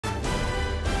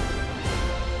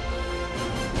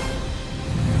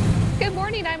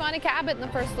morning, I'm Monica Abbott in the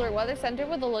First Alert Weather Center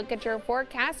with a look at your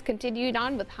forecast. Continued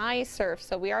on with high surf,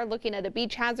 so we are looking at a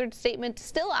beach hazard statement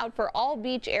still out for all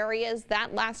beach areas,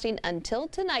 that lasting until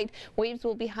tonight. Waves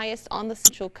will be highest on the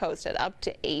central coast at up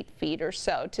to 8 feet or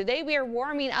so. Today we are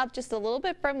warming up just a little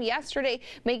bit from yesterday,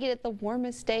 making it the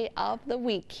warmest day of the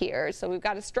week here. So we've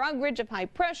got a strong ridge of high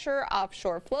pressure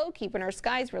offshore flow, keeping our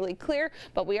skies really clear,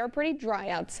 but we are pretty dry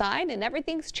outside and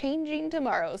everything's changing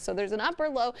tomorrow. So there's an upper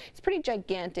low. It's pretty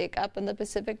gigantic up in the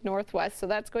Pacific Northwest, so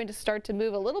that's going to start to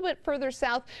move a little bit further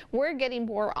south. We're getting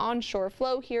more onshore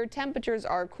flow here. Temperatures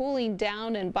are cooling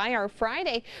down, and by our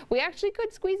Friday, we actually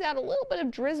could squeeze out a little bit of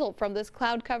drizzle from this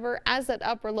cloud cover as that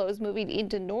upper low is moving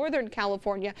into northern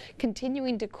California,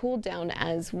 continuing to cool down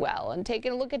as well. And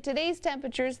taking a look at today's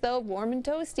temperatures, though, warm and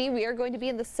toasty. We are going to be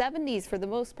in the 70s for the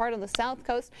most part on the south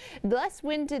coast. Less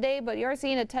wind today, but you're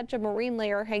seeing a touch of marine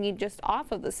layer hanging just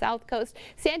off of the south coast.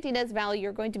 Santa Ynez Valley,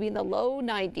 you're going to be in the low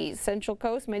 90s. Central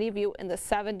coast, many of you in the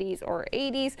 70s or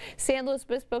 80s. San Luis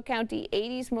Obispo County,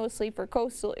 80s mostly for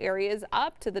coastal areas,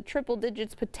 up to the triple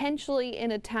digits potentially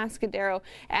in Atascadero,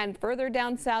 and further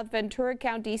down south, Ventura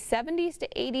County, 70s to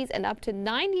 80s and up to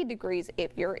 90 degrees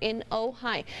if you're in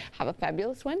Ojai. Have a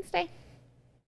fabulous Wednesday.